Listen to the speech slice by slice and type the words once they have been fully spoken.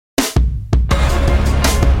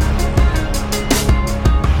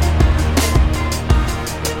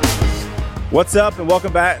What's up, and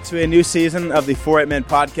welcome back to a new season of the 4-8 Men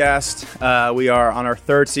podcast. We are on our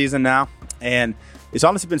third season now, and it's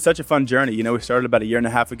honestly been such a fun journey. You know, we started about a year and a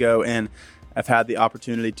half ago, and I've had the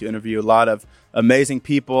opportunity to interview a lot of amazing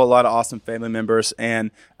people, a lot of awesome family members,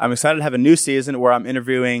 and I'm excited to have a new season where I'm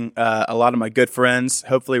interviewing a lot of my good friends.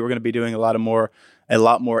 Hopefully, we're going to be doing a lot more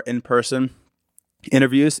in-person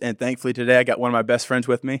interviews, and thankfully today I got one of my best friends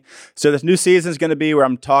with me. So this new season is going to be where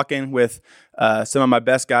I'm talking with some of my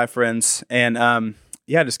best guy friends, and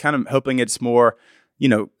just kind of hoping it's more,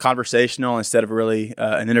 conversational instead of really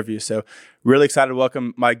an interview. So really excited to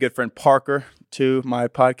welcome my good friend Parker to my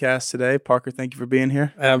podcast today. Parker, thank you for being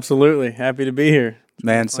here. Absolutely. Happy to be here.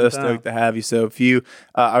 Man, so stoked to have you. So if you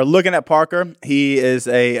are looking at Parker, he is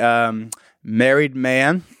a married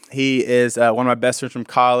man. He is one of my best friends from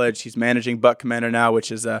college. He's managing Buck Commander now,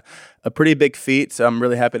 which is a pretty big feat. So I'm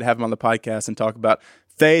really happy to have him on the podcast and talk about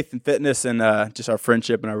faith and fitness and just our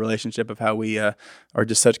friendship and our relationship of how we are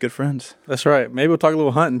just such good friends. That's right. Maybe we'll talk a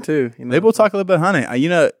little hunting too. Maybe we'll talk a little bit of hunting.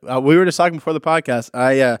 We were just talking before the podcast.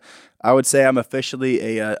 I would say I'm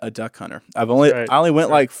officially a duck hunter. I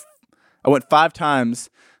went 5 times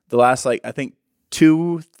the last I think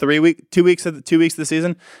 2 weeks of the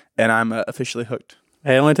season, and I'm officially hooked.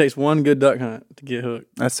 Hey, it only takes one good duck hunt to get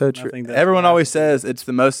hooked. That's so true. Everyone always says it's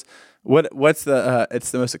the most. It's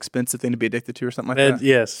the most expensive thing to be addicted to, or something like that.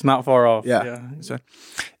 Yes, not far off. Yeah. So,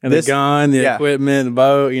 and the gun, the equipment, the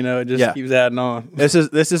boat. It just keeps adding on. This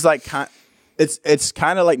is like it's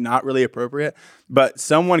kind of like not really appropriate, but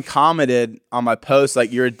someone commented on my post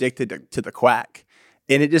like you're addicted to the quack.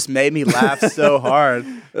 And it just made me laugh so hard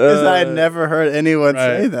because I had never heard anyone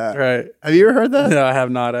say that. Right. Have you ever heard that? No, I have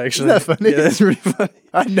not actually. Isn't that funny? Yeah, that's pretty funny.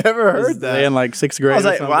 I never heard that. They in 6th grade. I was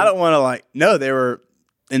like, well, I don't want to no, they were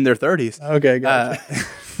in their 30s. Okay, gotcha.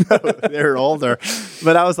 No, they're older.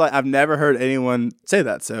 But I was like, I've never heard anyone say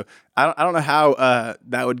that. So I don't know how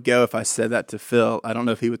that would go if I said that to Phil. I don't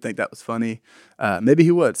know if he would think that was funny. Maybe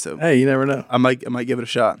he would. So hey, you never know. I might give it a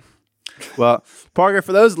shot. Well, Parker,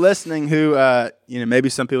 for those listening who, maybe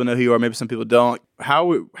some people know who you are, maybe some people don't.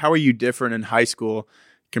 How are you different in high school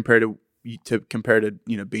compared to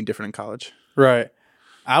being different in college? Right.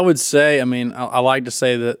 I would say, I like to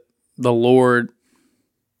say that the Lord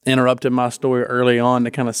interrupted my story early on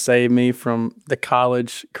to kind of save me from the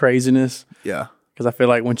college craziness. Yeah. Because I feel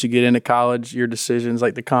like once you get into college, your decisions,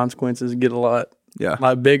 the consequences get a lot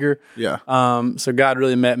bigger. Yeah. So God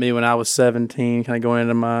really met me when I was 17, kind of going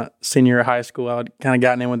into my senior year of high school. I'd kind of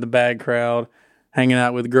gotten in with the bad crowd, hanging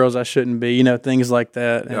out with girls I shouldn't be, things like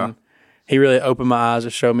that. And He really opened my eyes to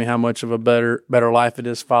show me how much of a better life it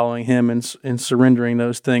is following Him and surrendering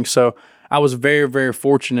those things. So I was very, very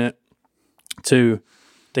fortunate to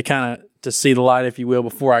see the light, if you will,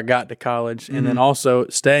 before I got to college. And then also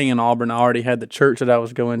staying in Auburn, I already had the church that I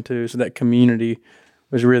was going to, so that community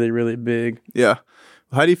was really, really big. Yeah.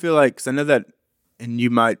 How do you feel like, because I know that, and you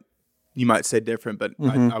might say different, but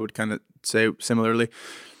I would kind of say similarly,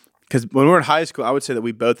 because when we were in high school, I would say that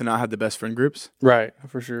we both now had the best friend groups. Right,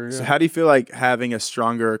 for sure. Yeah. So how do you feel like having a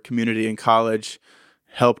stronger community in college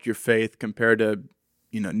helped your faith compared to,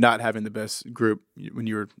 not having the best group when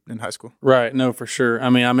you were in high school? Right, no, for sure. I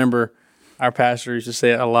remember our pastor used to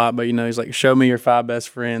say it a lot, but, he's like, show me your 5 best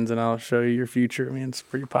friends and I'll show you your future. It's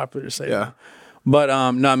pretty popular to say that. But,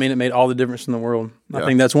 it made all the difference in the world. I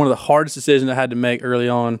think that's one of the hardest decisions I had to make early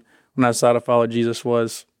on when I decided to follow Jesus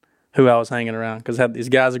was who I was hanging around. Because I had these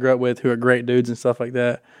guys I grew up with who are great dudes and stuff like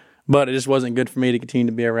that. But it just wasn't good for me to continue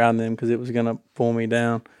to be around them because it was going to pull me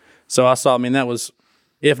down. So I saw, that was,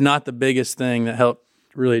 if not the biggest thing that helped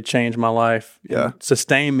really change my life and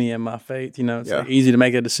sustain me in my faith. It's easy to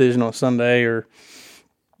make a decision on Sunday or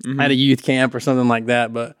at a youth camp or something like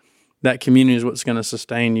that, but that community is what's going to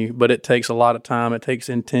sustain you. But it takes a lot of time. It takes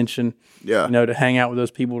intention, to hang out with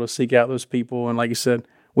those people, to seek out those people. And like you said,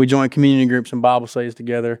 we joined community groups and Bible studies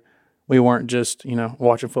together. We weren't just,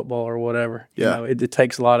 watching football or whatever. It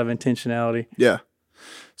takes a lot of intentionality. Yeah.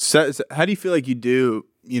 So how do you feel like you do,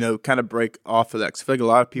 kind of break off of that? Because I feel like a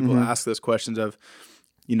lot of people ask those questions of,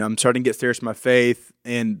 I'm starting to get serious in my faith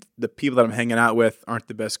and the people that I'm hanging out with aren't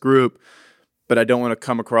the best group, but I don't want to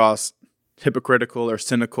come across hypocritical or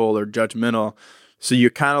cynical or judgmental. So you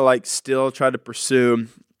kind of still try to pursue,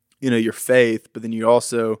 your faith, but then you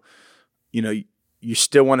also, you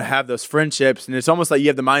still want to have those friendships. And it's almost like you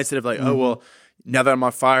have the mindset of oh, well, now that I'm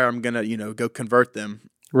on fire, I'm going to, go convert them.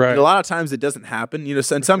 Right. And a lot of times it doesn't happen,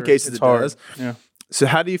 so in some cases it does. Yeah. So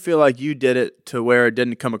how do you feel like you did it to where it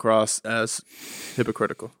didn't come across as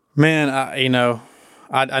hypocritical? Man, I know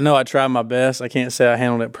I tried my best. I can't say I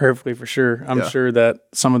handled it perfectly for sure. I'm sure that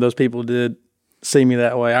some of those people did see me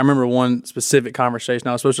that way. I remember one specific conversation.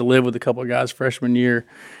 I was supposed to live with a couple of guys freshman year,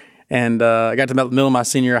 and I got to the middle of my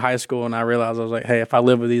senior year of high school, and I realized, I was like, hey, if I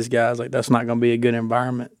live with these guys, like, that's not going to be a good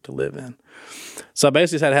environment to live in. So I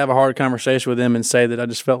basically just had to have a hard conversation with them and say that I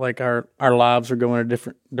just felt like our lives were going a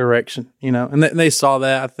different direction, you know. And they saw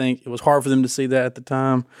that. I think it was hard for them to see that at the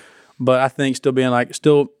time, but I think still being like,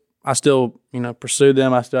 I still, you know, pursued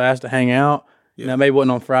them. I still asked to hang out. Yeah. You know, maybe it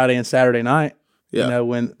wasn't on Friday and Saturday night, you know,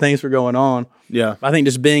 when things were going on. Yeah. I think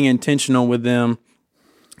just being intentional with them,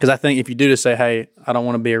 because I think if you do just say, hey, I don't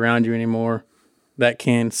want to be around you anymore, that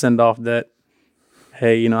can send off that,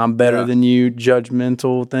 hey, you know, I'm better than you,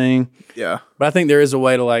 judgmental thing. Yeah. But I think there is a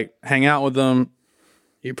way to, like, hang out with them.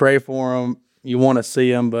 You pray for them. You want to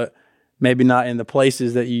see them, but maybe not in the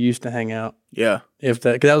places that you used to hang out. Yeah.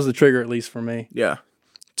 Because that was the trigger, at least for me. Yeah.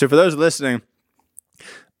 So for those listening,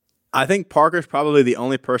 I think Parker's probably the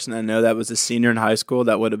only person I know that was a senior in high school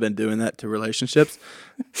that would have been doing that to relationships.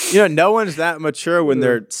 You know, no one's that mature when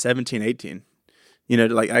they're 17, 18. You know,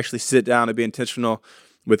 to, like, actually sit down and be intentional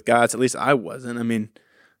with guys. At least I wasn't. I mean,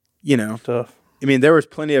 you know, tough. I mean, there was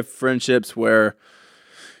plenty of friendships where,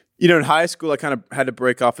 you know, in high school, I kind of had to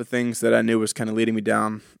break off the things that I knew was kind of leading me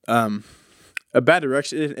down a bad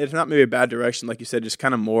direction. It's not maybe a bad direction, like you said, just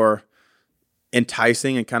kind of more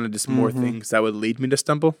enticing and kind of just more things that would lead me to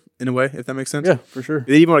stumble in a way, if that makes sense. Yeah, for sure.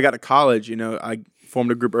 Even when I got to college, you know, I formed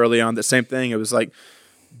a group early on. The same thing. It was like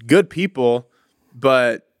good people,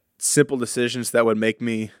 but simple decisions that would make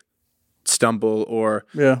me stumble or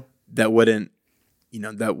that wouldn't, you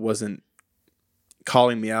know, that wasn't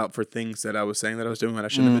calling me out for things that I was saying that I was doing when I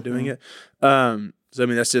shouldn't have been doing it. So, I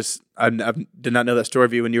mean, that's just, I did not know that story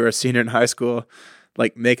of you when you were a senior in high school,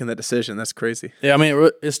 like making that decision. That's crazy. Yeah, I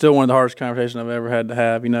mean, it's still one of the hardest conversations I've ever had to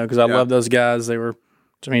have, you know, because I love those guys. They were,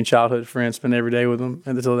 I mean, childhood friends, spent every day with them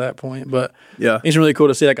until that point. But it's really cool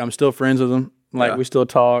to see, like, I'm still friends with them. Like, we still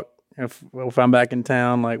talk. If I'm back in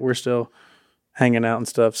town, like, we're still hanging out and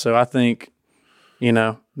stuff. So I think, you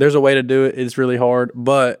know, there's a way to do it. It's really hard.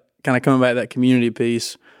 But kind of coming back to that community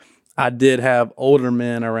piece, I did have older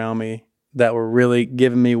men around me that were really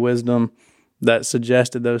giving me wisdom that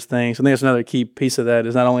suggested those things. I think that's another key piece of that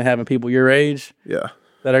is not only having people your age that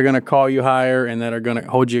are going to call you higher and that are going to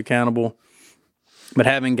hold you accountable, but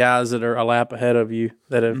having guys that are a lap ahead of you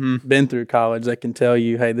that have been through college that can tell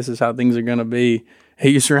you, hey, this is how things are going to be. Who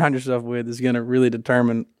you surround yourself with is going to really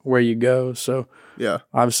determine where you go. So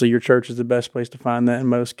obviously your church is the best place to find that in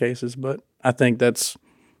most cases, but I think that's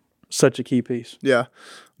such a key piece. Yeah.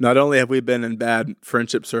 Not only have we been in bad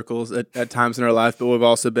friendship circles at times in our life, but we've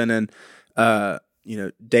also been in, you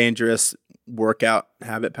know, dangerous workout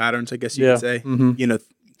habit patterns, I guess you could say. You know,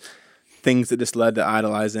 things that just led to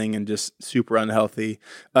idolizing and just super unhealthy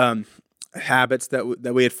habits that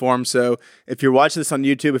we had formed. So if you're watching this on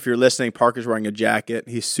YouTube, if you're listening, Parker's wearing a jacket.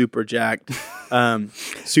 He's super jacked,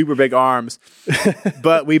 super big arms.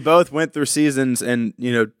 But we both went through seasons and,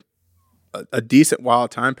 you know, a decent while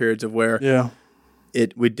time periods of where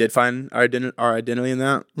we did find our identity in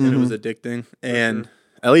that, and it was addicting. And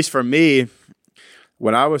at least for me,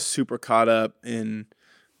 when I was super caught up in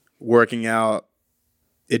working out,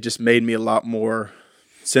 it just made me a lot more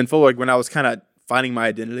sinful. Like when I was kind of finding my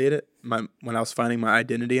identity in it, when I was finding my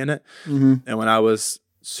identity in it, and when I was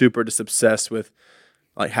super just obsessed with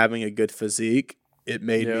like having a good physique, it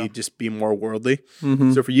made me just be more worldly.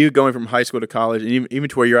 So for you going from high school to college and even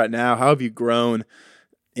to where you're at now, how have you grown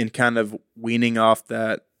in kind of weaning off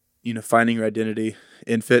that, you know, finding your identity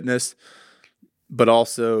in fitness, but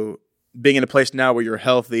also being in a place now where you're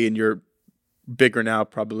healthy and you're bigger now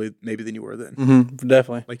probably maybe than you were then?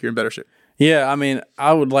 Definitely. Like you're in better shape. Yeah, I mean,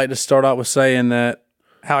 I would like to start out with saying that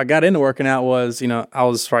how I got into working out was, you know, I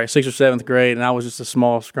was probably 6th or 7th grade, and I was just a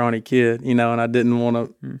small, scrawny kid, you know, and I didn't want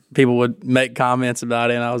to, people would make comments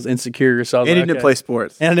about it, and I was insecure. So I was and you didn't play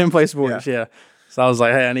sports. And I didn't play sports, So I was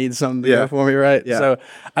like, hey, I need something to go for me, right? Yeah. So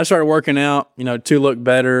I started working out, you know, to look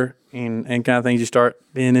better and kind of things. You start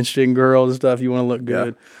being interested in girls and stuff. You want to look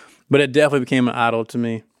good. But it definitely became an idol to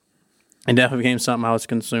me. It definitely became something I was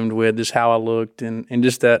consumed with, just how I looked and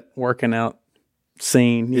just that working out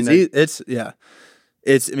scene. I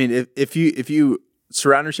mean, if you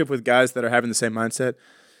surround yourself with guys that are having the same mindset,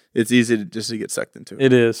 it's easy to get sucked into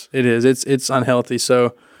it. It is. It's unhealthy.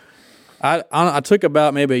 So I took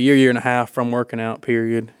about maybe a year and a half from working out,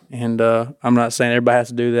 period. And I'm not saying everybody has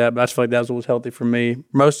to do that, but I just feel like that was healthy for me.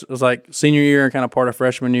 Most it was like senior year and kind of part of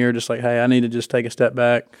freshman year, just like, hey, I need to just take a step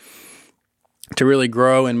back to really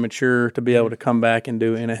grow and mature to be able to come back and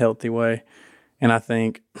do it in a healthy way. And I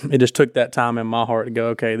think it just took that time in my heart to go,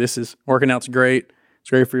 okay, this is working out's great. It's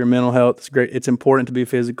great for your mental health. It's great. It's important to be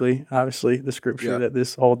physically, obviously, the scripture that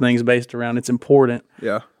this whole thing's based around. It's important.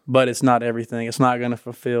 Yeah. But it's not everything. It's not going to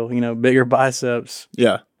fulfill, bigger biceps.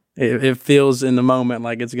 Yeah. It feels in the moment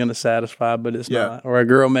like it's going to satisfy, but it's not. Or a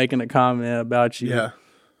girl making a comment about you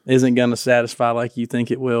isn't going to satisfy like you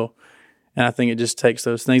think it will. And I think it just takes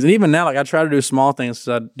those things. And even now, like I try to do small things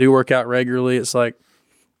because I do work out regularly. It's like,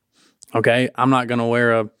 okay, I'm not going to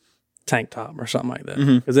wear a tank top or something like that.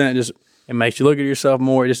 Because then it makes you look at yourself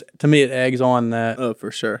more. To me, it eggs on that. Oh,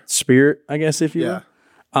 for sure. Spirit, I guess, if you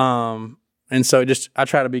will. And so I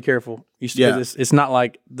try to be careful. It's not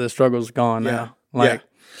like the struggle's gone now.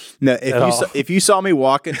 No, if you saw me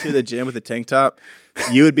walk into the gym with a tank top,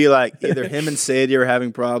 you would be like, either him and Sadie are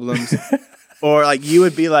having problems, or like you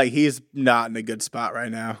would be like, he's not in a good spot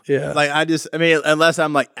right now. Yeah. Like unless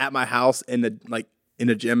I'm like at my house in a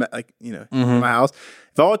gym, like, in my house.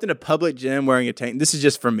 If I went in a public gym wearing a tank, this is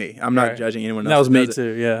just for me. I'm not judging anyone else. That was me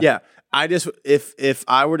too. Yeah. Yeah. If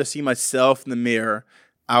I were to see myself in the mirror,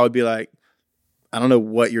 I would be like, I don't know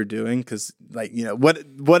what you're doing, because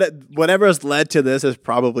whatever has led to this is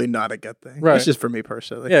probably not a good thing. Right. It's just for me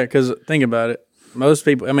personally. Yeah, because think about it. Most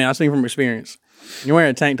people, I speak from experience. You're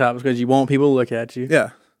wearing a tank top because you want people to look at you. Yeah.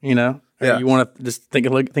 Or you want to just think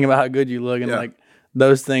about how good you look, and like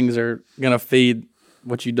those things are gonna feed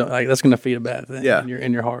what you don't like. That's gonna feed a bad thing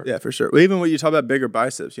in your heart. Yeah, for sure. Well, even when you talk about bigger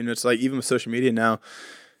biceps, it's like even with social media now,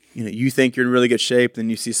 you think you're in really good shape, then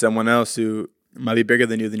you see someone else who might be bigger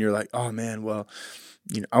than you, then you're like, oh man, well,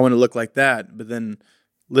 I want to look like that. But then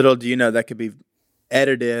little do you know that could be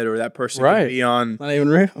edited, or that person could be on not even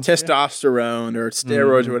real testosterone or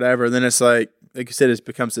steroids or whatever. Then it's like you said, it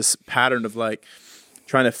becomes this pattern of like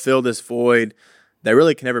trying to fill this void that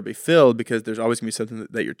really can never be filled, because there's always gonna be something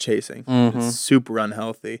that you're chasing. It's super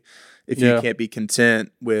unhealthy if you can't be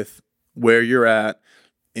content with where you're at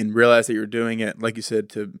and realize that you're doing it, like you said,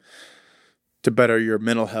 to better your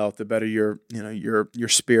mental health, to better your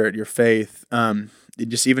spirit, your faith.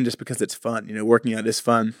 Just because it's fun, working out is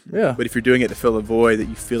fun. Yeah. But if you're doing it to fill a void that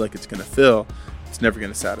you feel like it's going to fill, it's never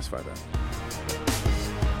going to satisfy that.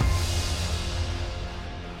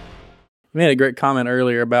 We had a great comment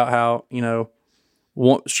earlier about how,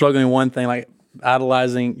 struggling with one thing, like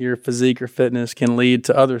idolizing your physique or fitness, can lead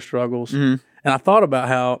to other struggles. And I thought about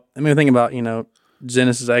how, think about,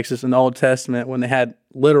 Genesis, Exodus, and the Old Testament, when they had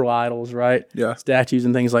literal idols, right? Yeah. Statues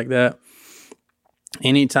and things like that.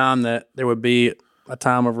 Anytime that there would be a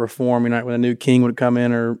time of reform, when a new king would come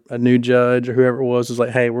in, or a new judge, or whoever it was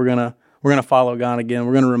like, hey, we're gonna follow God again.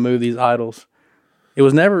 We're gonna remove these idols. It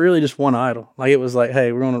was never really just one idol. Like, it was like,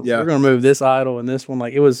 hey, we're gonna move this idol and this one.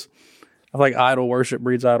 Like, it was, I feel like idol worship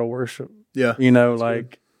breeds idol worship. Yeah.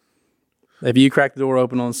 Like, if you crack the door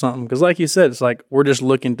open on something, because like you said, it's like we're just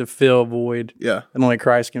looking to fill a void that only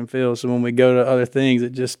Christ can fill. So when we go to other things,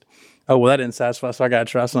 it just, that didn't satisfy, so I got to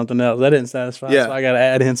try something else. That didn't satisfy, so I got to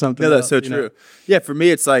add in something else. Yeah, that's so true. Yeah, for me,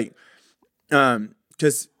 it's like,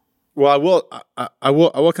 because, I will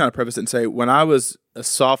kind of preface it and say, when I was a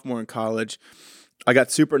sophomore in college, I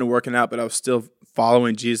got super into working out, but I was still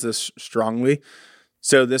following Jesus strongly.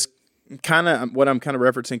 So this kind of, what I'm kind of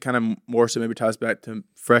referencing, kind of more so maybe ties back to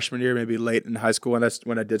freshman year, maybe late in high school,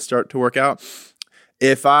 when I did start to work out.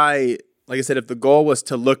 Like I said, if the goal was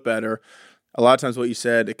to look better, a lot of times what you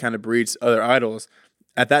said, it kind of breeds other idols.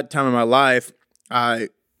 At that time in my life, I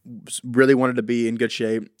really wanted to be in good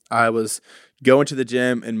shape. I was going to the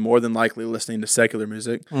gym and more than likely listening to secular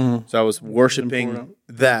music. So I was worshiping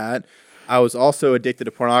that. I was also addicted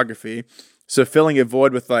to pornography. So filling a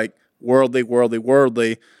void with like worldly,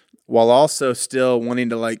 while also still wanting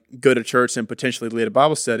to like go to church and potentially lead a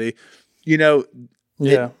Bible study, you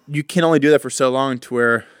can only do that for so long to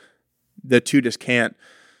where the two just can't,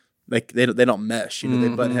 like they don't mesh, they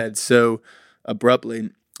butt heads so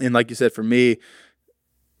abruptly. And like you said, for me,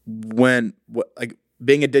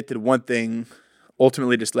 being addicted to one thing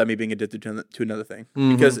ultimately just led me being addicted to another thing,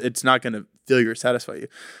 because it's not going to fill you or satisfy you.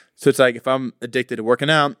 So it's like, if I'm addicted to working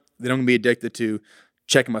out, then I'm going to be addicted to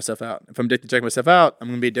checking myself out. If I'm addicted to checking myself out, I'm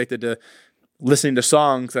going to be addicted to listening to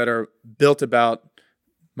songs that are built about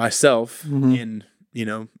myself and,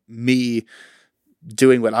 me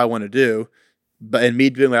doing what I want to do. And me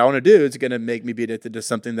doing what I want to do is going to make me be addicted to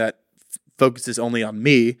something that focuses only on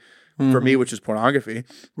me, for me, which is pornography.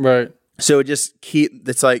 Right. So it's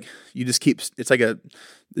like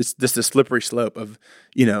it's just a slippery slope of,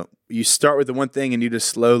 you start with the one thing and you just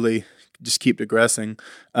slowly just keep digressing.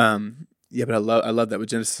 But I love that with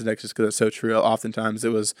Genesis and Exodus, because it's so true. Oftentimes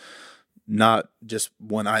it was not just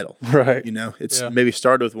one idol, right? It's maybe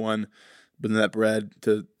started with one, but then that bred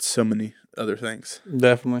to so many other things.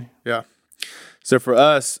 Definitely. Yeah. So for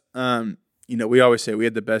us, we always say we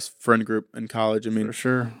had the best friend group in college. I mean, For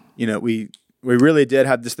sure. We really did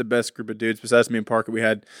have just the best group of dudes. Besides me and Parker, we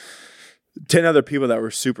had 10 other people that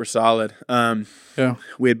were super solid.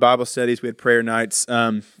 We had Bible studies, we had prayer nights.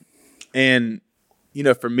 And,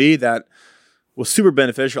 for me, that was super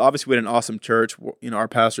beneficial. Obviously, we had an awesome church. Our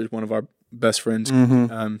pastor is one of our best friends,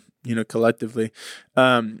 collectively.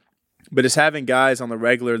 But just having guys on the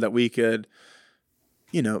regular that we could,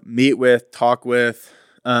 meet with, talk with,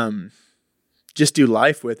 just do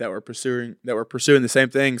life with, that were pursuing the same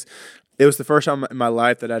things. It was the first time in my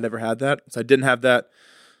life that I'd ever had that. So I didn't have that,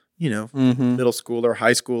 middle school or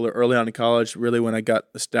high school or early on in college. Really, when I got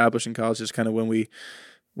established in college, is kind of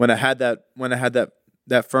when I had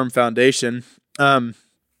that firm foundation. And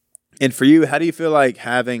for you, how do you feel like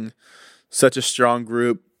having such a strong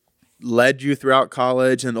group led you throughout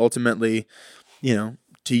college and ultimately,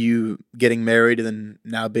 to you getting married and then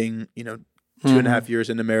now being, 2.5 years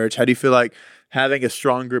into marriage? How do you feel like having a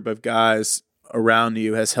strong group of guys around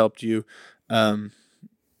you has helped you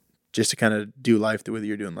just to kind of do life the way that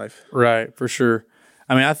you're doing life? Right, for sure.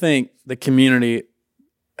 I mean, I think the community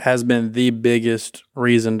has been the biggest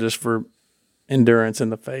reason just for endurance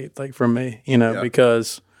in the faith, like for me,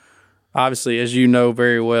 because obviously, as you know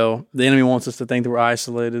very well, the enemy wants us to think that we're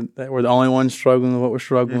isolated, that we're the only ones struggling with what we're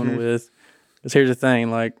struggling with. Because here's the thing,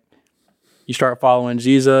 like, you start following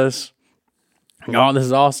Jesus, and, oh, this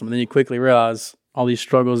is awesome. And then you quickly realize all these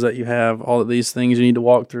struggles that you have, all of these things you need to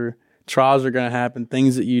walk through. Trials are going to happen.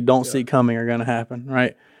 Things that you don't see coming are going to happen,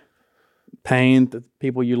 right? Pain, the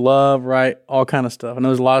people you love, right? All kind of stuff. I know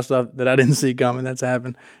there's a lot of stuff that I didn't see coming that's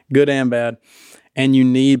happened, good and bad. And you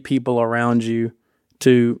need people around you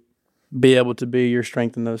to be able to be your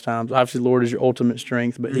strength in those times. Obviously, Lord is your ultimate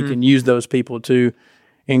strength, but He can use those people to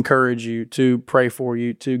encourage you, to pray for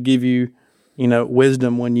you, to give you,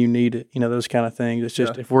 wisdom when you need it. Those kind of things. It's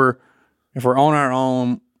just if we're on our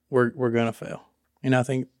own, we're gonna fail. I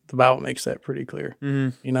think the Bible makes that pretty clear.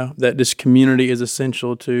 That this community is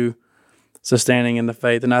essential to sustaining in the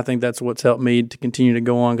faith, and I think that's what's helped me to continue to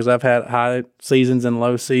go on, because I've had high seasons and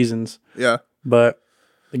low seasons. Yeah, but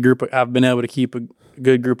I've been able to keep a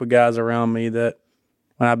good group of guys around me that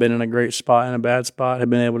when I've been in a great spot and a bad spot, have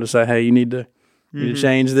been able to say, hey, you need to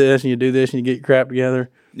change this and you do this and you get your crap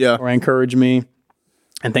together. Yeah. Or encourage me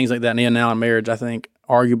and things like that. And now in marriage, I think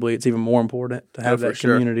arguably it's even more important to have that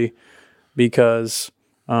community because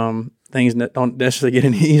things don't necessarily get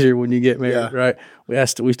any easier when you get married, right?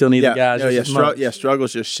 We still need the guys.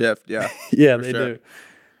 Struggles just shift. Yeah. Yeah, they do.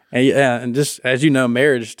 And just as you know,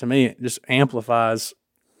 marriage to me it just amplifies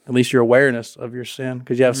at least your awareness of your sin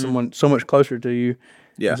because you have someone so much closer to you.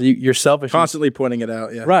 Yeah, so you're selfish, constantly pointing it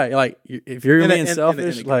out. Yeah, right. Like if you're being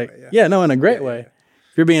selfish, in a great way.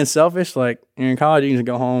 If you're being selfish, like you're in college, you can just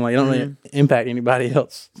go home. Like you don't really impact anybody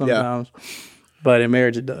else sometimes, but in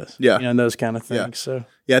marriage it does. Yeah, and those kind of things. Yeah.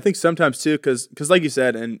 So I think sometimes too, because like you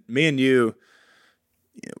said, and me and you,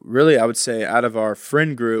 really, I would say out of our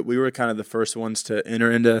friend group, we were kind of the first ones to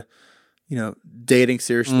enter into, dating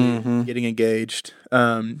seriously, getting engaged,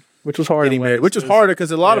 which was hard, getting married, which was harder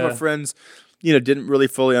because a lot of our friends, didn't really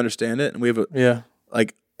fully understand it, and we have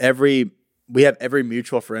we have every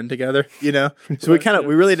mutual friend together, so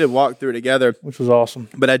we really did walk through it together, which was awesome.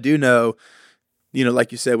 But I do know,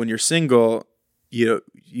 like you said, when you're single, you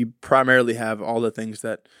primarily have all the things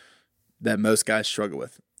that most guys struggle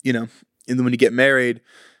with, and then when you get married,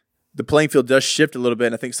 the playing field does shift a little bit.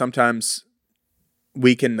 And I think sometimes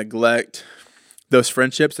we can neglect those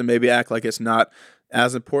friendships and maybe act like it's not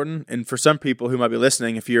as important. And for some people who might be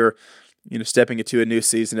listening, if you're, stepping into a new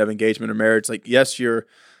season of engagement or marriage, like, yes, your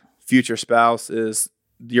future spouse is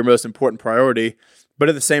your most important priority, but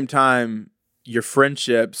at the same time, your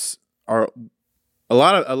friendships are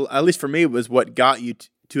at least for me, was what got you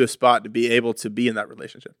to a spot to be able to be in that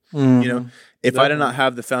relationship. If I did not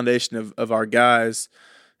have the foundation of our guys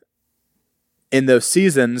in those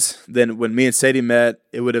seasons, then when me and Sadie met,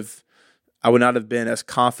 I would not have been as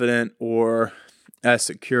confident or as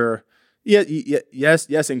secure.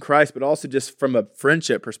 Yes, in Christ, but also just from a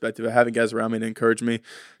friendship perspective of having guys around me to encourage me,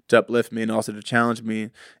 to uplift me, and also to challenge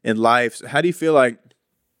me in life. So how do you feel like,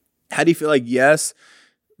 yes,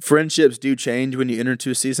 friendships do change when you enter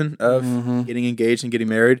into a season of getting engaged and getting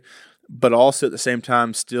married, but also at the same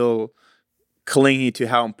time still clinging to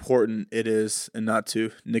how important it is and not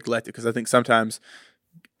to neglect it? Because I think sometimes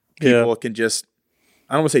people can just,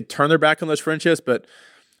 I don't want to say turn their back on those friendships, but,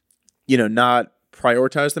 not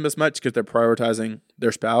prioritize them as much because they're prioritizing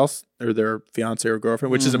their spouse or their fiance or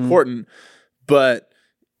girlfriend, which is important. But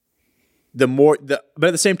but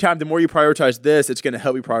at the same time, the more you prioritize this, it's going to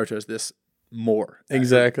help you prioritize this more.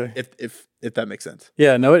 Exactly. If that makes sense.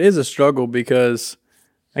 Yeah, no, it is a struggle because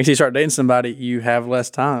actually you start dating somebody, you have less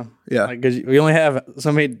time. Yeah. Because we only have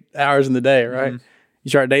so many hours in the day, right? Mm-hmm. You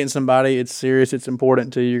start dating somebody, it's serious, it's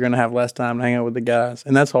important to you. You're going to have less time to hang out with the guys.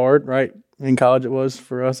 And that's hard, right? In college it was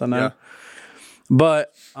for us, I know. Yeah.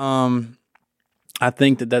 But I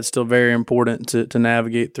think that's still very important to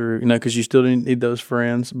navigate through, because you still need those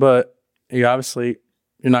friends. But you're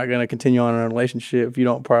not going to continue on in a relationship if you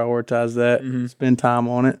don't prioritize that, spend time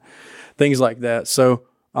on it, things like that. So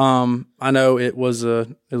I know it was a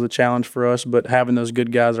challenge for us, but having those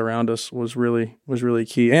good guys around us was really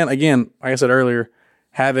key. And again, like I said earlier,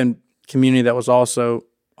 having community that was also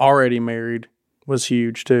already married was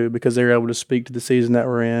huge too, because they were able to speak to the season that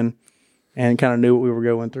we're in and kind of knew what we were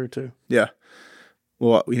going through too. Yeah.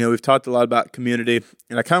 Well, we've talked a lot about community,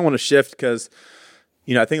 and I kind of want to shift because,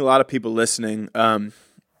 I think a lot of people listening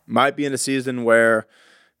might be in a season where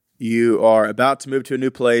you are about to move to a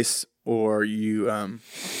new place, or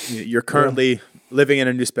you're currently living in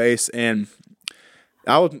a new space. And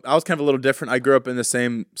I was kind of a little different. I grew up in the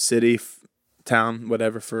same city, town,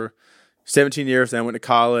 whatever, for 17 years. Then I went to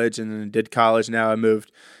college and then did college. Now I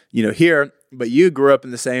moved, here. But you grew up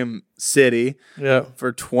in the same city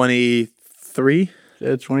for 23?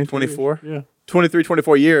 Yeah, 24? Yeah. 23,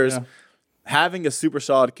 24 years. Yeah. Having a super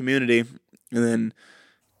solid community and then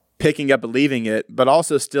picking up and leaving it, but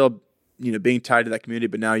also still, being tied to that community,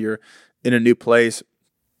 but now you're in a new place.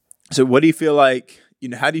 So what do you feel like,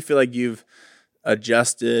 how do you feel like you've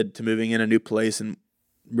adjusted to moving in a new place, and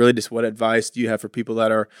really just what advice do you have for people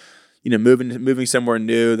that are, moving somewhere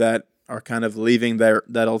new, that are kind of leaving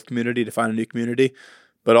that old community to find a new community,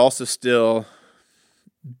 but also still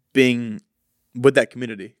being with that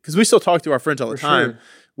community? Because we still talk to our friends all the time. Sure.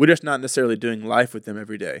 We're just not necessarily doing life with them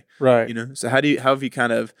every day. Right. So how have you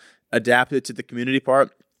kind of adapted to the community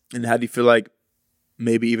part? And how do you feel like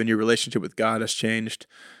maybe even your relationship with God has changed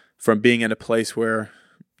from being in a place where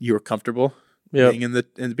you were comfortable being in the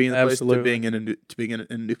place to being in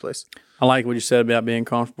a new place? I like what you said about being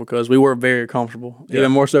comfortable, because we were very comfortable. Yeah.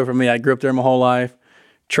 Even more so for me. I grew up there my whole life.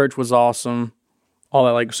 Church was awesome. All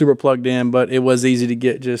that, like, super plugged in, but it was easy to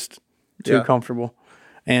get just too comfortable.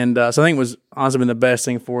 And so I think it was honestly been the best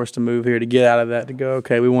thing for us to move here, to get out of that, to go,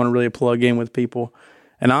 okay, we want to really plug in with people.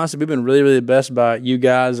 And honestly, we've been really, really blessed by you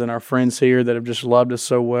guys and our friends here that have just loved us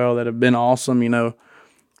so well, that have been awesome.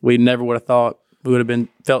 We never would have thought we would have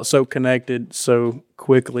felt so connected so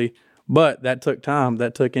quickly. But that took time.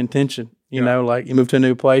 That took intention. Like, you move to a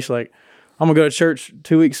new place, like, I'm going to go to church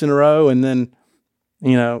 2 weeks in a row and then,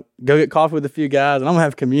 go get coffee with a few guys and I'm going to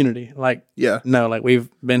have community. Like, no, like, we've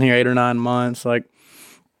been here 8 or 9 months. Like,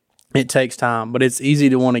 it takes time, but it's easy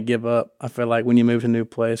to want to give up, I feel like, when you move to a new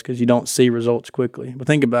place, because you don't see results quickly. But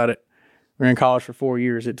think about it. We're in college for 4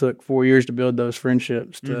 years. It took 4 years to build those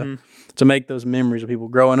friendships, to make those memories of people.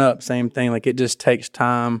 Growing up, same thing. Like, it just takes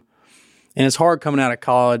time. And it's hard coming out of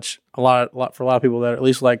college, a lot for a lot of people that are at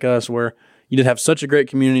least like us, where you did have such a great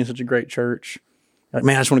community and such a great church. Like,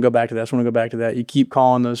 man, I just want to go back to that. I just want to go back to that. You keep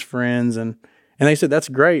calling those friends, and they said, that's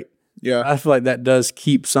great. Yeah. I feel like that does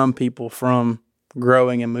keep some people from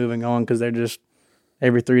growing and moving on, because they're just,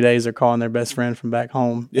 every 3 days they're calling their best friend from back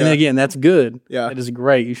home. Yeah. And again, that's good. Yeah. That is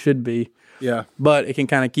great. You should be. Yeah. But it can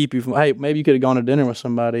kind of keep you from, hey, maybe you could have gone to dinner with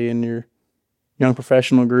somebody in your young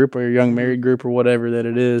professional group or your young married group or whatever that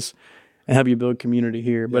it is, and help you build community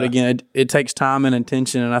here. But again, it takes time and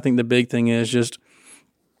intention. And I think the big thing is just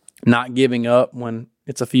not giving up when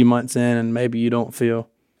it's a few months in and maybe you don't feel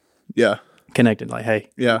connected. Like, hey,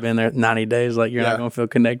 you've been there 90 days, like, you're not going to feel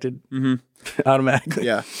connected automatically.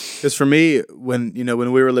 Yeah. Because for me, when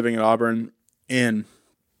we were living in Auburn, and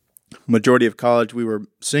majority of college, we were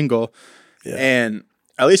single. Yeah. And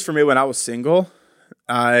at least for me, when I was single,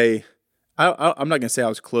 I'm not going to say I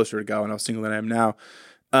was closer to God when I was single than I am now.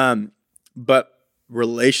 But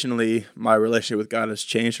relationally, my relationship with God has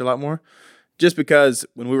changed a lot more, just because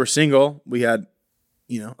when we were single, we had,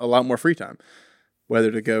 a lot more free time,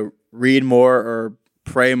 whether to go read more or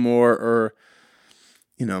pray more or,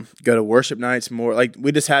 go to worship nights more. Like,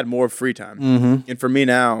 we just had more free time. Mm-hmm. And for me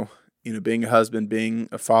now, being a husband, being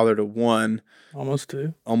a father to one, almost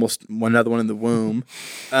another one in the womb,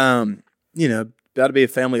 about to be a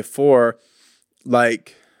family of 4,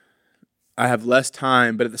 like, I have less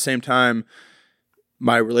time, but at the same time,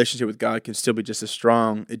 my relationship with God can still be just as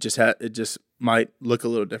strong. It just might look a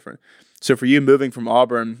little different. So for you, moving from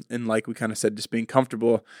Auburn, and like we kind of said, just being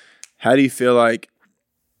comfortable, how do you feel like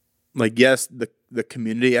yes, the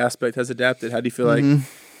community aspect has adapted. How do you feel like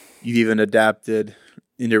you've even adapted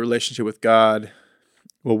in your relationship with God?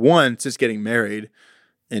 Well, one, it's just getting married,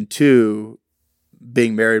 and 2,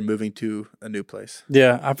 being married, moving to a new place?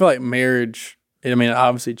 Yeah, I feel like marriage, I mean, it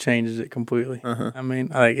obviously changes it completely. I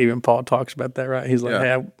mean, I think even Paul talks about that, right? He's like,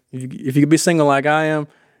 hey, if you could be single like I am,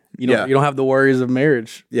 you don't have the worries of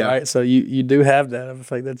marriage, right? So you do have that. I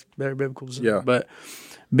feel like that's very biblical. But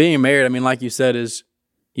being married, I mean, like you said, is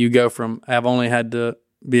you go from I've only had to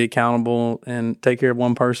be accountable and take care of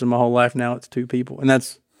one person my whole life. Now it's two people, and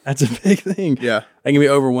that's a big thing. Yeah, it can be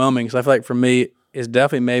overwhelming. So I feel like for me, it's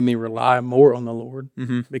definitely made me rely more on the Lord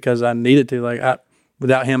because I needed to. Like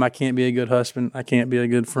without Him, I can't be a good husband. I can't be a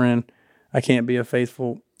good friend. I can't be a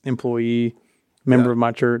faithful employee, member of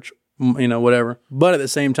my church, whatever. But at the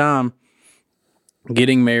same time,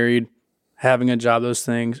 getting married, having a job, those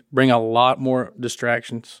things bring a lot more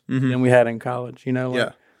distractions than we had in college.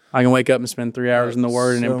 I can wake up and spend 3 hours in the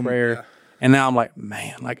Word and in prayer. Yeah. And now I'm like,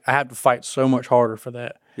 man, like I have to fight so much harder for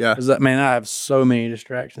that. Yeah. Because, man, I have so many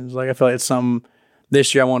distractions. Like I feel like it's something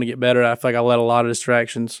this year I want to get better at. I feel like I let a lot of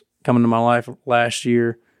distractions come into my life last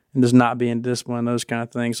year and just not being disciplined, those kind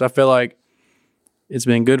of things. So I feel like it's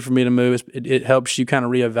been good for me to move. It helps you kind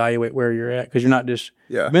of reevaluate where you're at because you're not just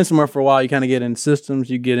you've been somewhere for a while. You kind of get in systems,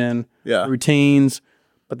 you get in routines,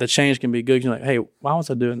 but the change can be good. You're like, hey, why was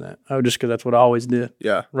I doing that? Oh, just because that's what I always did.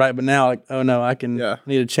 Yeah. Right. But now, like, oh no, I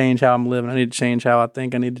need to change how I'm living. I need to change how I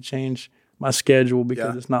think. I need to change my schedule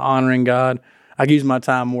because it's not honoring God. I can use my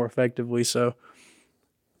time more effectively. So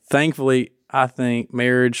thankfully, I think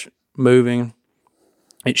marriage, moving,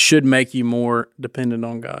 it should make you more dependent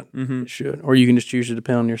on God. It should. Or you can just choose to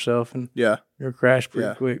depend on yourself and you'll crash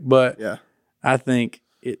pretty quick. But I think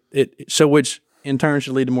so which in turn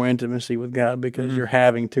should lead to more intimacy with God because you're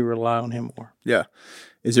having to rely on Him more. Yeah.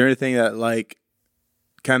 Is there anything that like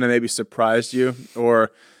kind of maybe surprised you?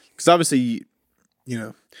 Or because obviously,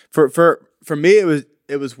 for me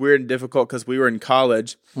it was weird and difficult because we were in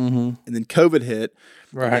college and then COVID hit.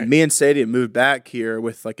 Right. And me and Sadie moved back here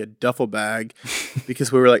with like a duffel bag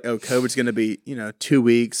because we were like, oh, COVID's going to be, 2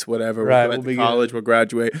 weeks, whatever. Right. We'll go to college, we'll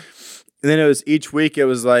graduate. And then it was each week it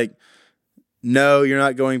was like, no, you're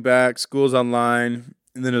not going back. School's online.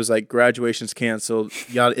 And then it was like graduation's canceled.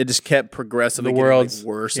 It just kept progressively getting like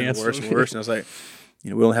worse and worse and worse. And I was like,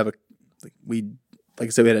 we don't have like I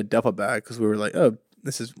said, we had a duffel bag because we were like, oh,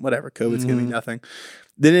 this is whatever. COVID's going to be nothing.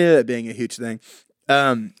 Then it ended up being a huge thing.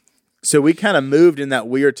 So we kind of moved in that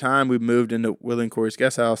weird time. We moved into Willie and Corey's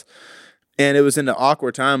guest house. And it was in the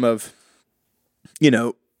awkward time of,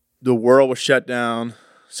 the world was shut down.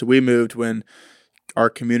 So we moved when our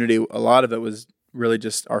community, a lot of it was really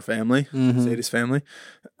just our family, Sadie's family.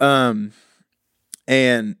 And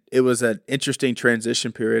it was an interesting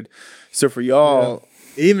transition period. So for y'all,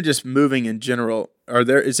 even just moving in general,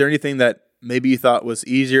 is there anything that maybe you thought was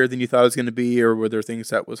easier than you thought it was going to be, or were there things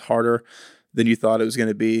that was harder than you thought it was going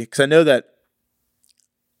to be? Because I know that,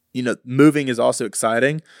 moving is also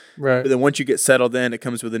exciting. Right. But then once you get settled in, it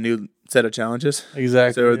comes with a new set of challenges.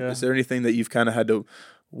 Exactly. So is there anything that you've kind of had to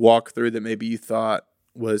walk through that maybe you thought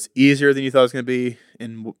was easier than you thought it was going to be,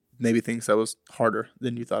 and maybe things that was harder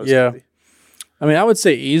than you thought it was going to be? I mean, I would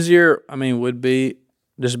say easier, would be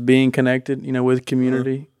just being connected, with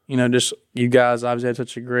community. Just you guys obviously had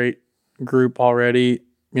such a great group already,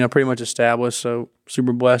 pretty much established. So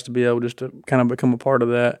super blessed to be able just to kind of become a part of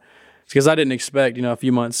that. Because I didn't expect, a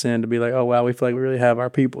few months in to be like, oh, wow, we feel like we really have our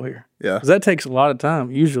people here. Yeah. Because that takes a lot of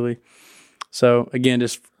time, usually. So, again,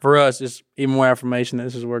 just for us, just even more affirmation that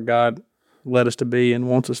this is where God led us to be and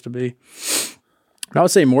wants us to be. I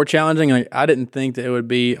would say more challenging. Like, I didn't think that it would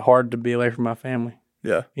be hard to be away from my family.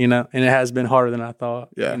 Yeah. And it has been harder than I thought.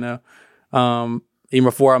 Yeah. Even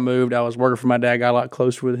before I moved, I was working for my dad, got a lot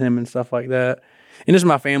closer with him and stuff like that. And just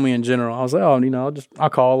my family in general. I was like, I'll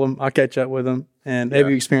call them, I'll catch up with them, and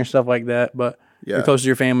maybe experience stuff like that. But you're close to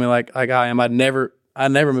your family like I am. I never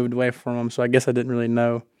moved away from them, so I guess I didn't really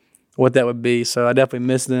know what that would be. So I definitely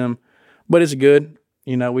miss them. But it's good.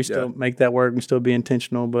 We still make that work and still be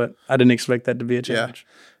intentional, but I didn't expect that to be a challenge.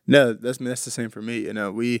 Yeah. No, that's the same for me.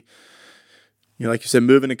 We, like you said,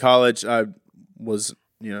 moving to college, I was,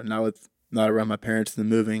 not around my parents, and then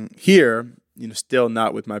moving here, still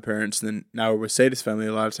not with my parents, and then now we're with Sadie's family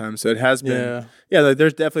a lot of times. So it has been,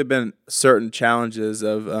 there's definitely been certain challenges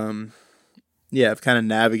of kind of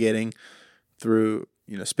navigating through,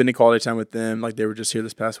 spending quality time with them. Like they were just here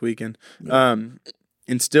this past weekend. Yeah.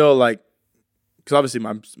 And still because obviously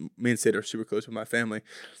me and Sadie are super close with my family,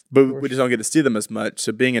 but we just don't get to see them as much.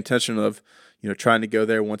 So being intentional of, trying to go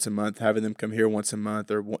there once a month, having them come here once a month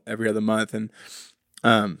or every other month. And,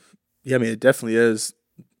 it definitely is.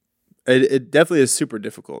 It definitely is super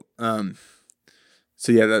difficult.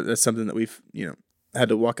 So that's something that we've had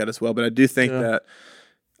to walk out as well. But I do think that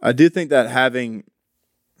having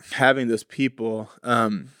having those people,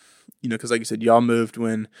 because like you said, y'all moved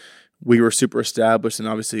when we were super established, and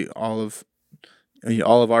obviously all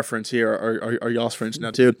of our friends here are y'all's friends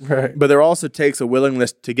now too. Right. But there also takes a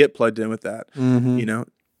willingness to get plugged in with that,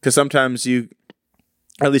 because sometimes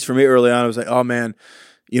at least for me early on, I was like, oh man,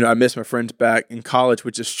 I miss my friends back in college,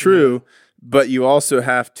 which is true, but you also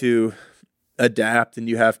have to adapt, and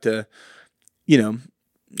you have to,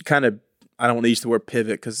 kind of, I don't want to use the word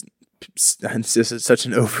pivot because this is such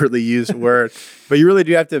an overly used word, but you really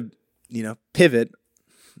do have to, pivot,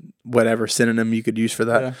 whatever synonym you could use for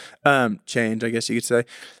that. Change, I guess you could say.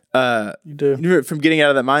 You do. From getting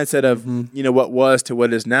out of that mindset of, what was to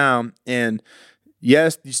what is now. And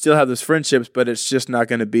yes, you still have those friendships, but it's just not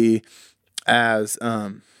going to be as,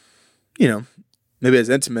 maybe as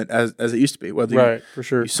intimate as it used to be. Whether for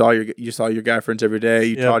sure. You saw your guy friends every day.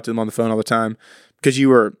 You talked to them on the phone all the time because you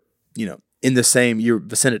were, in the same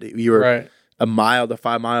vicinity. You were a mile to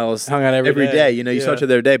 5 miles hung out every day. You saw each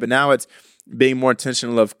other every day. But now it's being more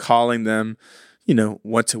intentional of calling them,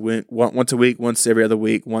 once a week, once every other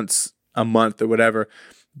week, once a month or whatever.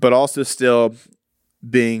 But also still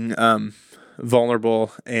being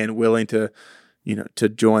vulnerable and willing to, to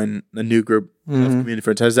join a new group of community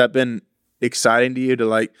friends. Has that been exciting to you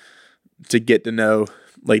to get to know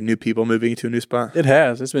new people moving to a new spot? It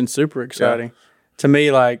has. It's been super exciting. Yeah. To me,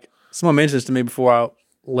 someone mentioned this to me before I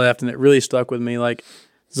left, and it really stuck with me.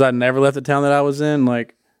 Because I never left the town that I was in.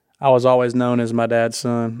 I was always known as my dad's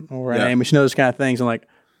son or Amos, those kind of things. And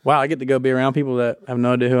wow, I get to go be around people that have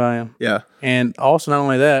no idea who I am. Yeah. And also, not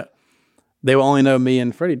only that, they will only know me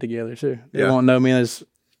and Freddie together too. They won't know me as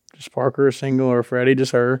just Parker or single or Freddie,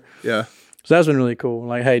 just her. Yeah. So that's been really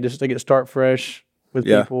cool. Hey, just to start fresh with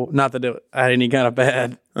people. Not that I had any kind of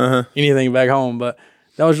bad anything back home, but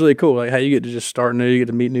that was really cool. Hey, you get to just start new, you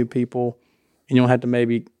get to meet new people, and you don't have to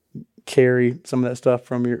maybe carry some of that stuff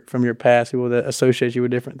from your past, people that associate you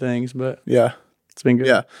with different things. But it's been good.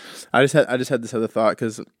 Yeah, I just had this other thought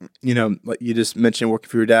because you just mentioned working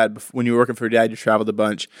for your dad. When you were working for your dad, you traveled a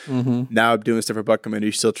bunch. Now doing stuff for Buck Commander,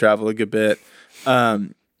 you still travel a good bit.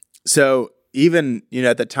 So even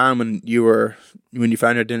at that time when you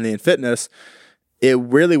found your identity in fitness, it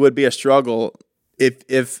really would be a struggle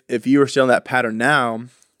if you were still in that pattern now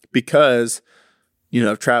because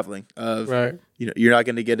of traveling you're not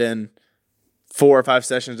going to get in 4 or 5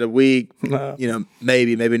 sessions a week. No.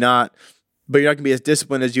 Maybe not, but you're not going to be as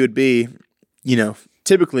disciplined as you would be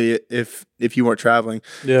typically if you weren't traveling.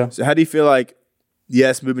 Yeah. So how do you feel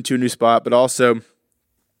moving to a new spot, but also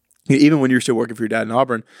even when you're still working for your dad in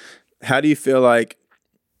Auburn, how do you feel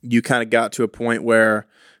you kind of got to a point where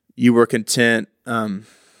you were content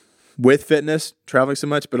with fitness, traveling so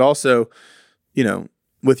much, but also,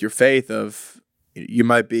 with your faith of you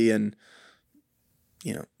might be in,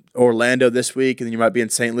 Orlando this week, and then you might be in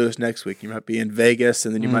St. Louis next week. You might be in Vegas,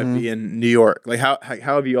 and then you might be in New York. How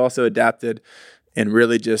have you also adapted and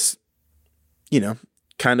really just,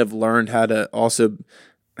 kind of learned how to also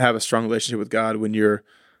have a strong relationship with God when you're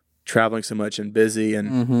traveling so much and busy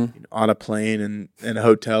and on a plane and in a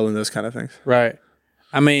hotel and those kind of things? Right.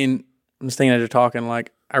 I mean, I'm just thinking as you're talking,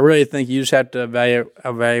 I really think you just have to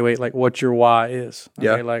evaluate what your why is.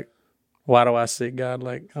 Okay? Yeah. Why do I seek God?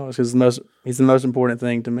 It's because he's the most important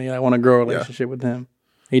thing to me. I want to grow a relationship with him.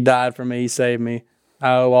 He died for me. He saved me.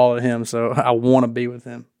 I owe all to him. So I want to be with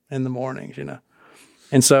him in the mornings,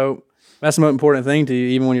 And so that's the most important thing to you,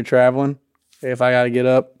 even when you're traveling. If I got to get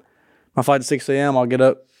up, my flight's at 6 a.m., I'll get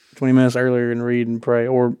up 20 minutes earlier and read and pray,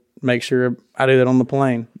 or make sure I do that on the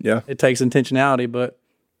plane. Yeah. It takes intentionality, but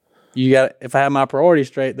if I have my priorities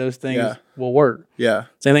straight, those things will work. Yeah.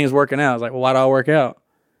 Same thing as working out. It's why do I work out?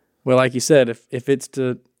 Well, like you said, if it's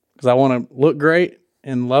because I want to look great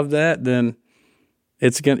and love that, then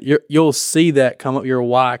you'll see that come up, your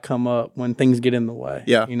why come up when things get in the way.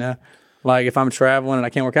 Yeah. If I'm traveling and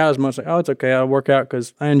I can't work out as much, it's okay. I'll work out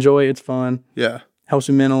because I enjoy it. It's fun. Yeah. Helps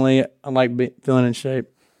me mentally. I like feeling in shape.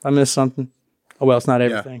 If I miss something, it's not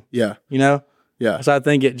everything. Yeah. Yeah. So I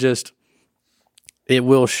think it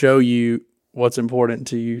will show you what's important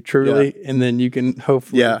to you truly, and then you can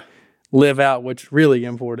hopefully live out what's really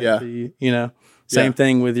important to you. Same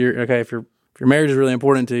thing with if your marriage is really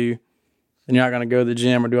important to you, then you're not going to go to the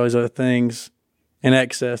gym or do all these other things in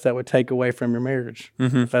excess that would take away from your marriage.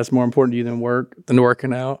 If that's more important to you than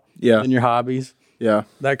working out, than your hobbies,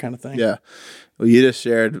 that kind of thing. Yeah. Well, you just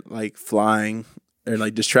shared flying or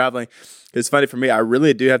just traveling. It's funny for me. I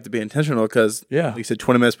really do have to be intentional because, like you said,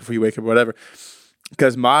 20 minutes before you wake up or whatever.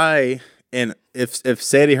 Because and if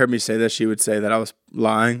Sadie heard me say this, she would say that I was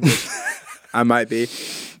lying. I might be,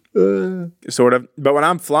 sort of. But when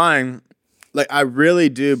I'm flying, like I really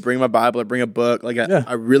do bring my Bible, I bring a book. Like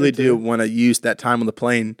I really do want to use that time on the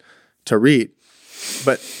plane to read.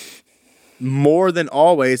 But more than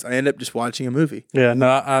always, I end up just watching a movie. Yeah, no,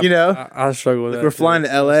 I struggle with that. We're flying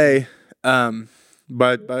to LA,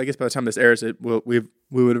 but I guess by the time this airs, we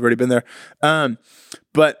would have already been there.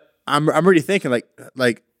 But I'm already thinking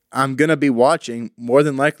like I'm gonna be watching more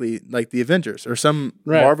than likely like the Avengers or some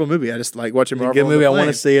Marvel movie. I just like watching Marvel. Good movie. I want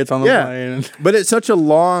to see it. It's on the plane. But it's such a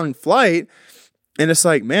long flight, and it's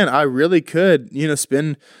like, man, I really could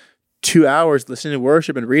spend 2 hours listening to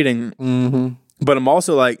worship and reading. Mm-hmm. But I'm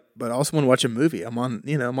also want to watch a movie. I'm on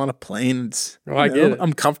a plane. It's, I get it.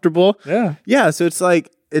 I'm comfortable. Yeah. So it's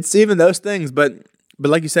like, it's even those things, but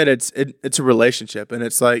like you said, it's a relationship, and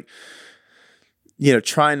it's like,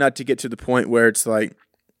 trying not to get to the point where it's like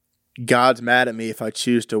God's mad at me if I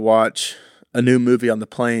choose to watch a new movie on the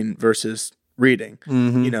plane versus reading,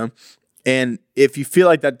 and if you feel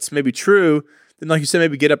like that's maybe true, then like you said,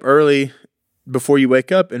 maybe get up early before you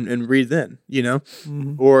wake up and read then,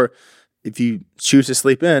 or if you choose to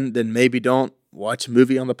sleep in, then maybe don't watch a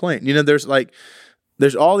movie on the plane.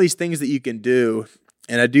 There's all these things that you can do.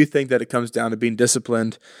 And I do think that it comes down to being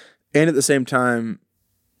disciplined and at the same time,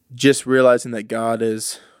 just realizing that God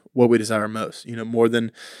is what we desire most, more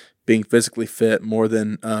than being physically fit, more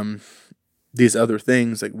than these other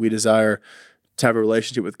things. Like we desire to have a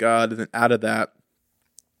relationship with God. And then out of that,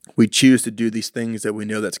 we choose to do these things that we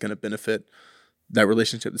know that's going to benefit that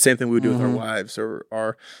relationship. The same thing we would do with our wives or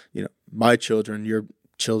our, my children, your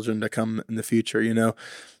children to come in the future,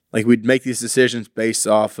 like we'd make these decisions based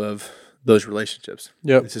off of those relationships.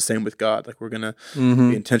 Yep. It's the same with God. Like we're going to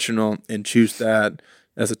be intentional and choose that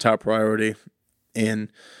as a top priority and,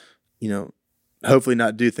 hopefully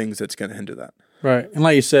not do things that's going to hinder that. Right. And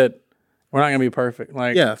like you said, we're not going to be perfect.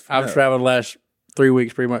 Like I've traveled the last 3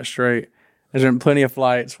 weeks pretty much straight. There's been plenty of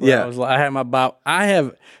flights where I have my Bible. I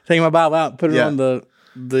have taken my Bible out and put it on the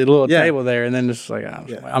little table there, and then just like I'm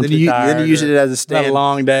too tired. Then you use it as a stand. A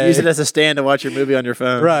long day. Use it as a stand to watch your movie on your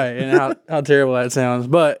phone. Right, and how terrible that sounds.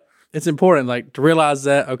 But it's important, like to realize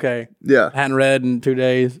that. Okay, I hadn't read in 2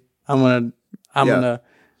 days. I'm gonna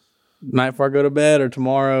night before I go to bed or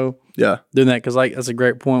tomorrow. Doing that because that's a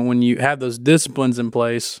great point. When you have those disciplines in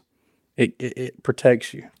place, it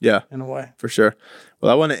protects you. In a way, for sure.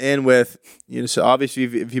 Well, I want to end with, so obviously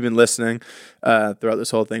if you've been listening throughout this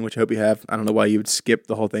whole thing, which I hope you have, I don't know why you would skip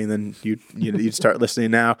the whole thing, then you'd start listening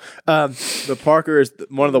now. But Parker is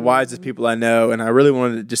one of the wisest people I know, and I really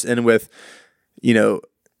wanted to just end with,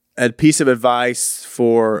 a piece of advice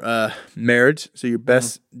for marriage. So your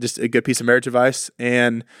best, just a good piece of marriage advice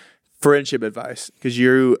and friendship advice. Because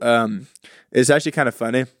it's actually kind of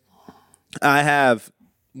funny.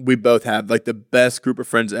 We both have like the best group of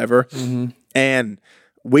friends ever. And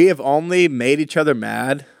we have only made each other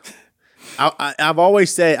mad. I've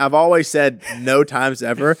always said no times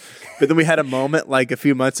ever, but then we had a moment like a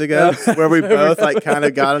few months ago where we both like kind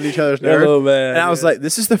of got on each other's nerves. And I was like,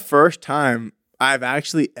 this is the first time I've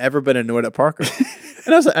actually ever been annoyed at Parker.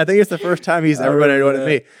 And I was like, I think it's the first time he's ever been annoyed at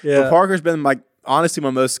me. But Parker's been honestly my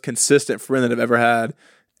most consistent friend that I've ever had,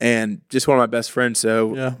 and just one of my best friends.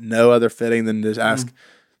 So no other fitting than to ask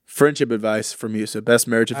friendship advice from you. So best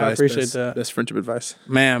marriage advice. I appreciate that. Best friendship advice.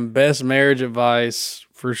 Man, best marriage advice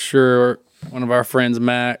for sure. One of our friends,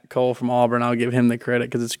 Matt Cole from Auburn, I'll give him the credit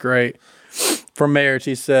because it's great. For marriage,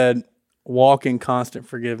 he said, walk in constant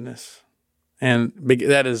forgiveness. And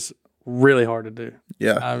that is really hard to do.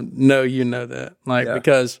 I know you know that.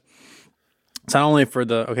 Because it's not only for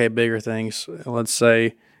the, bigger things. Let's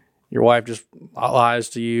say your wife just lies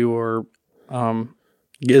to you or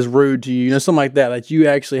is rude to you, something like that. Like you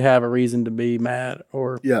actually have a reason to be mad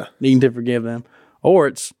or needing to forgive them.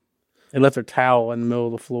 Or they left their towel in the middle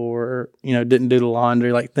of the floor or, didn't do the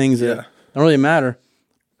laundry, like things that don't really matter.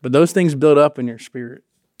 But those things build up in your spirit.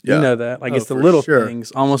 You know that. Like it's the little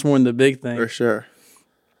things, almost more than the big things. For sure.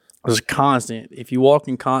 It's constant. If you walk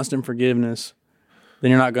in constant forgiveness,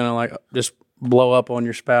 then you're not going to just blow up on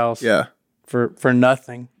your spouse for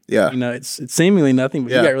nothing. It's seemingly nothing,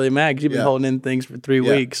 but you got really mad because you've been holding in things for 3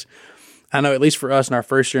 weeks. I know at least for us in our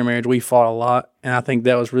first year of marriage, we fought a lot, and I think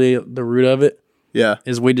that was really the root of it.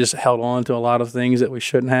 Is we just held on to a lot of things that we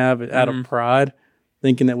shouldn't have out of pride,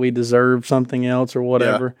 thinking that we deserved something else or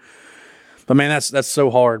whatever. But man, that's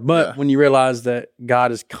so hard. But when you realize that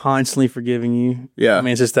God is constantly forgiving you,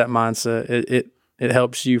 it's just that mindset. It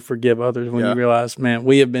helps you forgive others when you realize, man,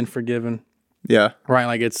 we have been forgiven. Right,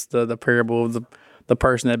 like it's the parable of the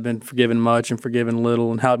person that had been forgiven much and forgiven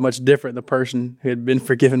little, and how much different the person who had been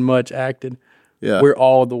forgiven much acted. We're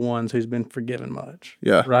all the ones who's been forgiven much.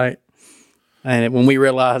 Right, and when we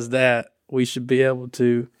realize that, we should be able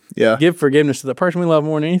to Yeah. Give forgiveness to the person we love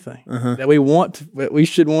more than anything. That we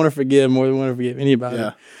should want to forgive more than we want to forgive anybody.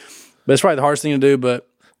 Yeah. But it's probably the hardest thing to do, but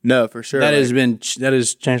no, for sure. That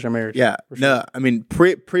has changed our marriage. Yeah. For sure. No, I mean,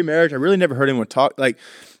 pre-marriage, I really never heard anyone talk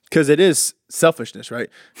because it is selfishness, right?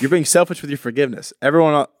 You're being selfish with your forgiveness.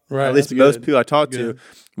 Everyone, right, at least most people I talked to,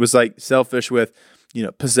 was like selfish with,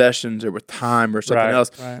 possessions or with time or something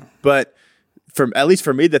else. Right. But at least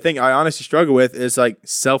for me, the thing I honestly struggle with is like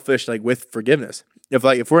selfish, like with forgiveness. If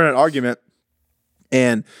we're in an argument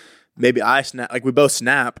and maybe I snap, like we both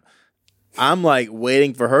snap, I'm like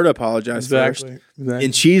waiting for her to apologize first. Exactly.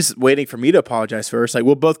 And she's waiting for me to apologize first. Like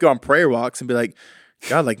we'll both go on prayer walks and be like,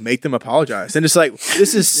 God, like make them apologize. And it's like,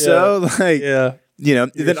 this is so like,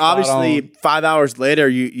 then obviously 5 hours later,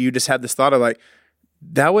 you just have this thought of like,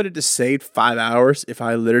 that would have just saved 5 hours if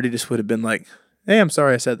I literally just would have been like, hey, I'm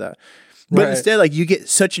sorry I said that. But instead, like you get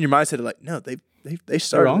such in your mindset of like, no, they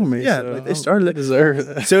started wrong with me. Yeah, So like they started it. Deserve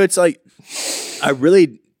that. So it's like, I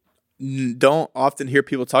really don't often hear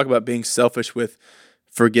people talk about being selfish with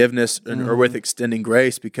forgiveness or with extending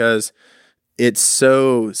grace because it's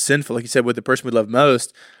so sinful. Like you said, with the person we love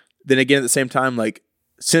most, then again, at the same time, like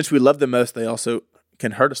since we love them most, they also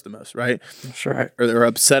can hurt us the most, right? That's right. Or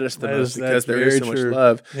upset us the most because there is so much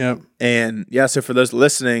love. Yep. And so for those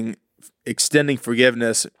listening, extending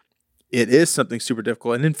forgiveness, it is something super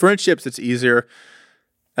difficult. And in friendships, it's easier.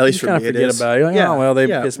 At least for me, it is. About it. Like, oh, well, they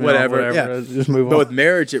pissed me off, whatever. Yeah. Just move on. But with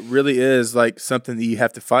marriage, it really is like something that you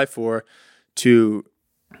have to fight for to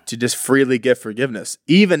just freely give forgiveness,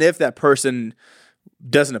 even if that person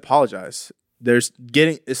doesn't apologize. It's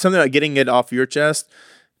something like getting it off your chest,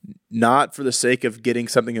 not for the sake of getting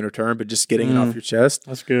something in return, but just getting it off your chest.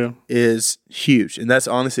 That's good. Is huge, and that's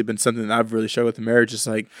honestly been something that I've really struggled with in marriage. Is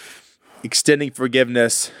like extending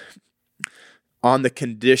forgiveness on the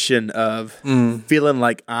condition of feeling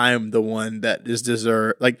like I'm the one that is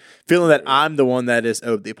deserved, like feeling that I'm the one that is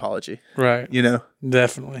owed the apology. Right.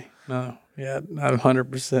 Definitely. No. Yeah, I'm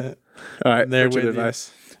 100%. All right. There with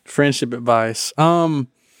advice. Friendship advice.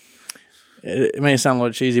 It may sound a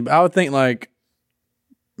little cheesy, but I would think like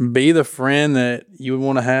be the friend that you would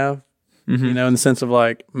want to have. In the sense of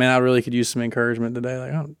like, man, I really could use some encouragement today.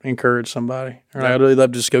 Like, I'll encourage somebody. Or I'd really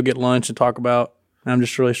love to just go get lunch and talk about, I'm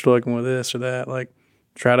just really struggling with this or that. Like,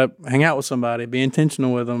 try to hang out with somebody, be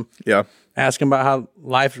intentional with them. Yeah. Ask them about how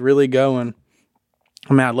life's really going.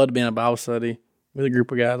 I mean, I'd love to be in a Bible study with a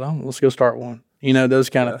group of guys. Let's go start one. Those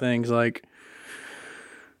kind of things. Like,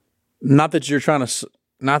 not that you're trying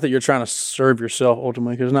to serve yourself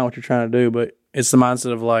ultimately, because it's not what you're trying to do, but it's the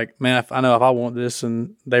mindset of like, man, I know if I want this,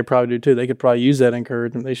 and they probably do too, they could probably use that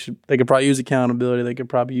encouragement. They could probably use accountability. They could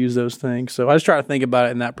probably use those things. So I just try to think about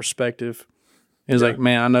it in that perspective. It's like,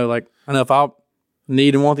 man, I know if I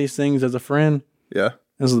need and want these things as a friend,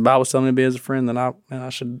 as the Bible's telling me to be as a friend, then I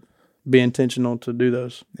should be intentional to do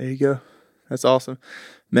those. There you go. That's awesome.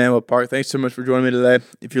 Man, well, Park, thanks so much for joining me today.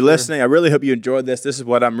 If you're listening, I really hope you enjoyed this. This is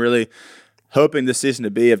what I'm really hoping this season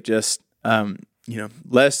to be, of just,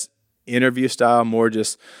 less interview style, more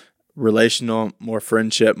just relational, more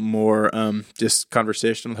friendship, more just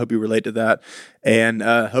conversational. Hope you relate to that, and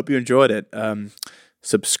hope you enjoyed it.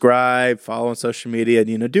 Subscribe, follow on social media,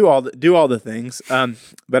 and do all the things.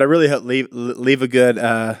 But I really hope leave a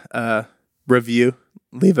good review.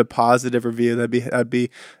 Leave a positive review. That'd be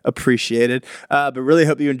appreciated. But really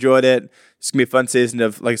hope you enjoyed it. It's gonna be a fun season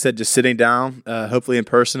of, like I said, just sitting down, hopefully in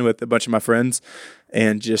person with a bunch of my friends,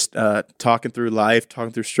 and just talking through life,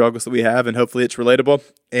 talking through struggles that we have, and hopefully it's relatable.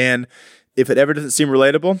 And if it ever doesn't seem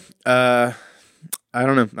relatable, I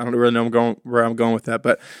don't know. I don't really know where I'm going with that.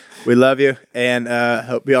 But we love you, and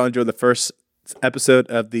hope you all enjoy the first episode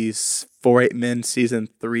of the 4-8 Men Season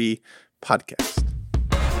 3 podcast.